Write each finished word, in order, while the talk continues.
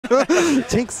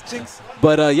Jinx.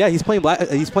 But yeah, he's playing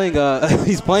he's playing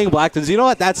Blacktwins. You know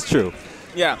what? That's true.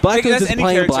 Yeah. Blacktwins is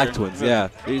playing character. Blacktwins. Really. Yeah.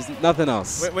 There's nothing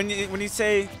else. When you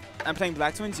say I'm playing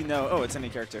Blacktwins, you know, oh, it's any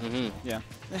character. Yeah.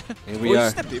 And we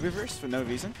are. Just a baby reverse for no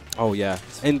reason. Oh yeah.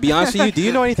 And be honest with you, do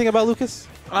you know anything about Lucas?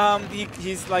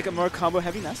 He's like a more combo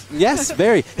heavy Ness. Yes,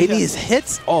 very. And his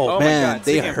hits, oh man, God.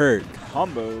 they hurt.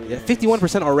 Combo. Yeah,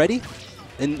 51% already.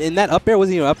 And that up air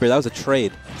wasn't even up air. That was a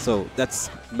trade. So that's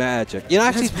magic. You know,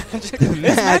 actually,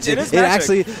 magic. It's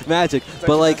actually magic. It's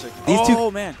but like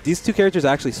magic. these two characters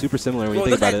are actually super similar when you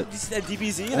think about it. You see that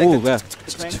DBZ? Oh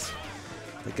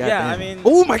yeah. Yeah, I mean.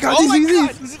 Oh my God,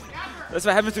 DBZ. That's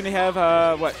what happens when you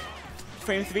have what?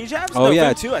 Frame 3 jabs? Oh no,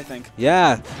 yeah, frame 2 I think.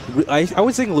 Yeah, I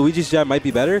was thinking Luigi's jab might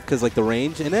be better because like the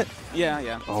range in it.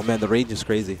 Yeah. Oh man, the range is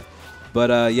crazy.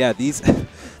 But yeah, these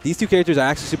two characters are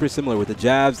actually super similar with the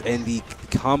jabs and the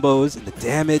combos and the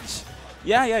damage.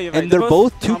 Yeah, you're right. And they're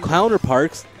both two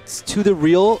counterparts to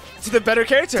the better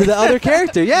character. To the other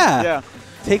character, yeah. Yeah.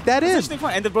 Take that in. Interesting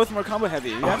point. And they're both more combo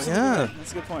heavy. Yeah.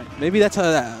 That's a good point. Maybe that's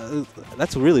how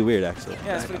that's really weird actually.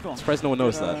 Yeah, that's pretty cool. I'm surprised no one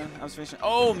noticed that. Observation.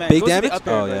 Oh man, big damage.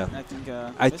 Air, yeah.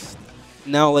 I think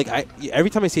now like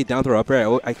every time I see down throw up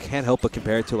air, I can't help but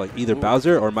compare it to like either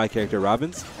Bowser or my character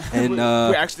Robbins. And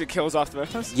who actually kills off the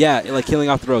throws. Yeah, like killing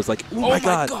off throws. Like oh my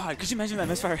god. Could you imagine that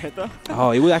misfire hit though?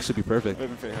 Oh, it would actually be perfect. It would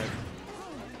have been pretty hard.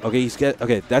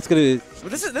 Okay, that's gonna.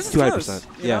 But this is 200%.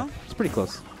 Yeah, it's pretty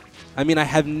close. I mean, I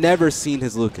have never seen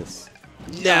his Lucas.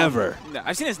 Never. No,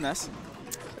 I've seen his Ness.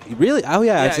 Really? Oh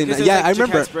yeah, I've seen that. Yeah, like I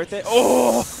remember. Birthday.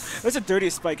 Oh, that's the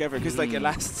dirtiest spike ever because like it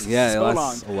lasts so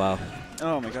long. Oh wow.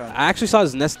 Oh my god. I actually saw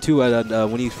his Ness too at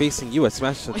when he was facing you at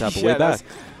Smash Top way back.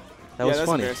 That was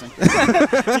funny.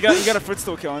 you got a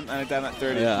footstool kill and down at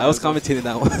 30. Yeah, I was commentating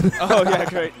that one. Oh yeah,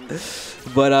 great.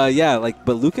 But yeah,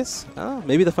 but Lucas,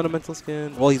 maybe the fundamental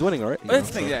skin. Well, he's winning, alright. That's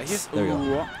the thing,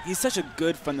 yeah. He's such a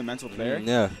good fundamental player.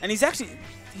 Yeah. And he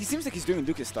seems like he's doing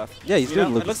Lucas stuff. Yeah, he's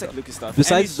doing Lucas stuff. It looks like Lucas stuff.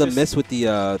 Besides the miss with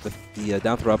the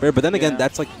down throw up air, but then again,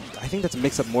 that's like I think that's a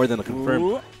mix up more than a confirm.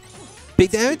 Ooh. Big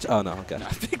damage? Oh no, okay.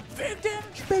 Big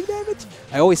damage. Big damage.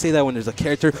 I always say that when there's a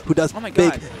character who does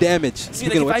big damage. See,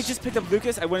 like, if I just picked up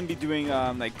Lucas, I wouldn't be doing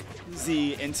like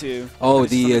Z into. Oh,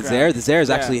 the Zaire. The Zaire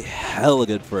is actually hella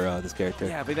good for this character.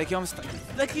 Yeah, but like he almost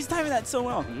he's timing that so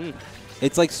well.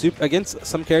 It's like against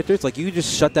some characters, like you can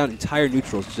just shut down entire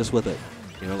neutrals just with it.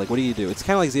 You know, like what do you do? It's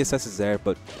kind of like ZSS is there,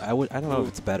 but I don't know if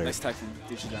it's better. Nice tech from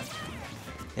DJ Jack.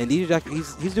 And DJ Jack,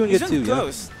 he's doing good too.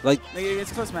 Close. Yeah. Like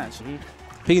it's a close match.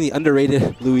 Picking the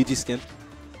underrated Luigi skin.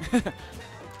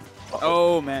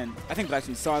 Oh man, I think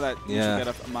Blacktwins saw that. Yeah. Get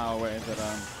up a mile away, but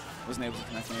wasn't able to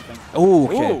connect anything. Oh,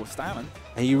 okay. Ooh, styling.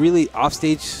 And you really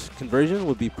offstage conversion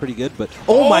would be pretty good, but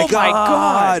oh my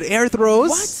god, air throws.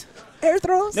 What? Air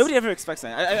throws? Nobody ever expects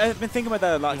that. I've been thinking about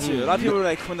that a lot too. A lot of people are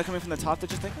like, when they're coming from the top, they're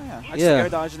just like, oh yeah, I just air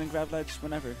dodge and then grab ledge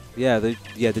whenever. Yeah,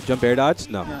 the jump air dodge?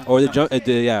 No. Yeah. Or the jump,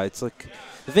 yeah, it's like,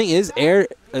 the thing is,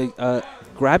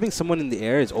 grabbing someone in the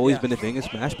air has always been a thing in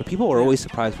Smash, but people are always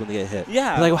surprised when they get hit.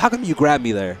 Yeah. They're like, well, how come you grab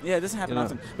me there? Yeah, it doesn't happen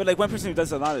often. But like one person who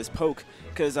does a lot is Poke,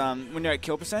 because when you're at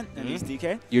kill percent and he's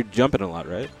DK. You're jumping a lot,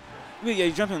 right? Yeah,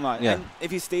 you're jumping a lot. Yeah. And if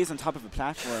he stays on top of a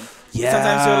platform,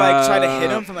 sometimes you'll like try to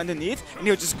hit him from underneath, and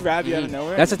he'll just grab you out of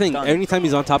nowhere. That's the thing. Anytime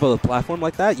he's on top of a platform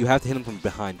like that, you have to hit him from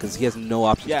behind because he has no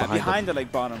options behind him. Yeah, behind the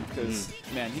like bottom, because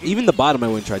man, even the bottom I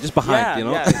wouldn't try. Just behind, you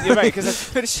know. Yeah, you're right. Because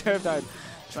I'm pretty sure I've died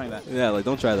trying that. Yeah, like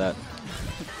don't try that.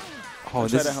 Oh,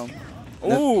 try that at home.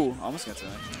 Ooh, almost got to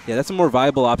that. Yeah, that's a more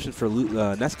viable option for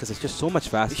Ness because it's just so much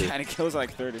faster. Yeah, and it kills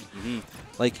like 30.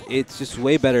 Like, it's just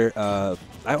way better.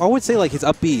 I would say, like, his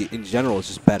up B in general is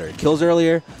just better. It kills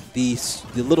earlier. The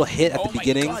little hit at the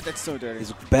beginning God, that's so dirty.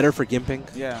 is better for gimping.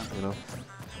 Yeah. You know?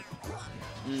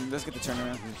 Let's get the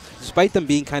turnaround. Despite them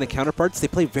being kind of counterparts, they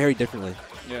play very differently.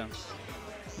 Yeah.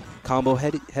 Combo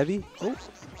heavy. Oh.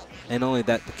 And only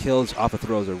that, the kills off of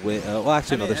throws are way. Well,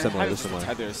 actually, no, they're similar. They're similar.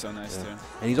 Tether is so nice too.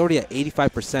 And he's already at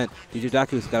 85%. DJ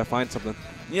Daaku's got to find something.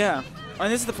 Yeah,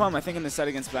 and this is the problem I think in the set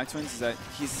against Blacktwins is that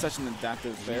he's such an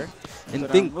adaptive player. And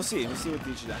but, we'll see what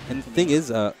DJ Daaku. And the thing is,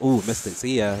 missed it.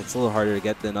 See, it's a little harder to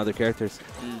get than other characters.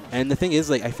 And the thing is,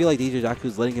 like, I feel like DJ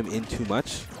Daaku's letting him in too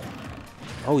much.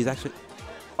 Oh, he's actually.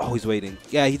 Oh, he's waiting.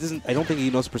 Yeah, he doesn't. I don't think he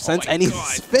knows percents, and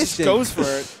he's fishing. Just goes for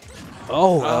it.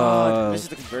 Oh, this is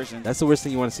the conversion. That's the worst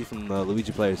thing you want to see from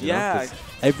Luigi players. You know?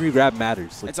 Every grab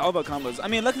matters. It's all about combos. I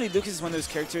mean, luckily Lucas is one of those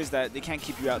characters that they can't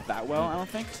keep you out that well. I don't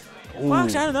think. Ooh. Well,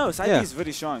 actually, I don't know. Side B is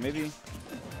really strong. Maybe.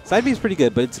 Side B is pretty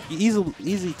good, but it's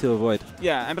easy to avoid.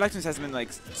 Yeah, and Blacktwins has been like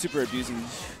super abusing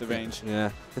the range. Yeah.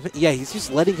 Yeah, he's just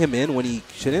letting him in when he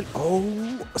shouldn't.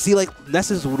 Oh, see, like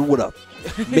Nessus would have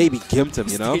maybe gimped him,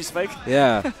 you know? Stage spike.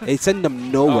 Yeah, it's sending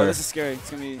him nowhere. Oh, this is scary. It's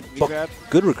gonna be grab.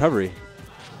 Good recovery.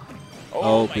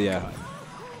 Oh my yeah. God.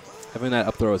 Having that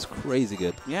up throw is crazy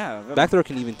good. Yeah. Back throw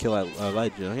can even kill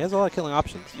Lige. You know? He has a lot of killing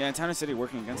options. Yeah, and Town City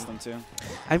working against them too.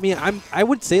 I mean, I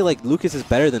would say like Lucas is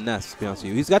better than Ness, to be honest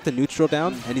with you. He's got the neutral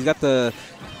down, and he's got the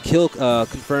kill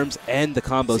confirms and the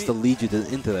combos to lead you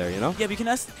into there, you know? Yeah, but you can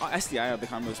SDI out the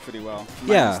combos pretty well, from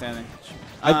yeah. my understanding.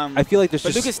 I feel like there's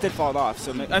but just... Lucas did fall off,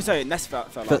 so I'm sorry, Ness fell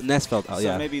off. Ness fell out,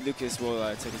 yeah. So maybe Lucas will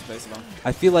take his place along.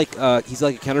 I feel like he's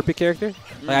like a counter pick character.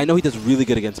 Like, I know he does really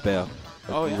good against Bayo. Like,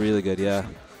 oh, yeah? Really good, yeah.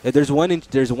 There's one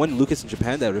Lucas in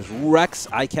Japan that was Rex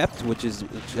I kept, which is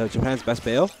Japan's best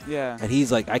Bayo. Yeah. And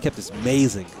he's like, I kept this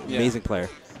amazing player.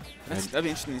 That'd be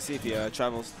interesting to see if he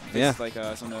travels. Yeah. Like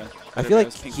some of the I feel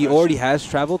like he already has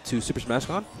traveled to Super Smash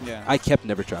Con. Yeah. I kept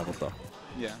never traveled though.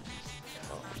 Yeah.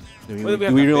 Do we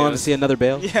really want to see another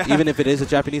Bayo? Yeah. Even if it is a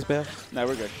Japanese Bayo? No,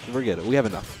 we're good. We're good. We have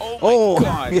enough. Oh my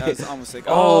God. That was almost like,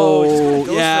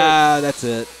 yeah, that's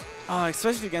it. Oh,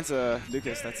 especially against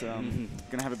Lucas, that's gonna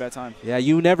have a bad time. Yeah,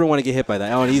 you never want to get hit by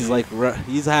that. Oh, and he's like,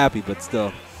 he's happy, but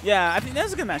still. Yeah, I think that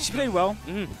was a good match. He played well.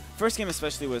 First game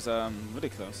especially was really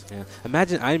close. Yeah.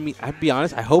 Imagine, I'd be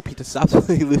honest, I hope he just stops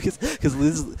playing Lucas, because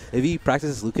if he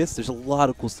practices Lucas, there's a lot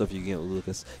of cool stuff you can get with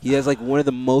Lucas. He has like one of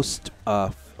the most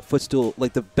footstool,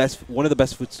 like one of the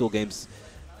best footstool games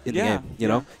in the game. You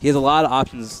know, he has a lot of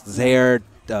options. Zair,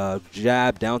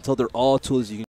 jab, down tilt, they're all tools you can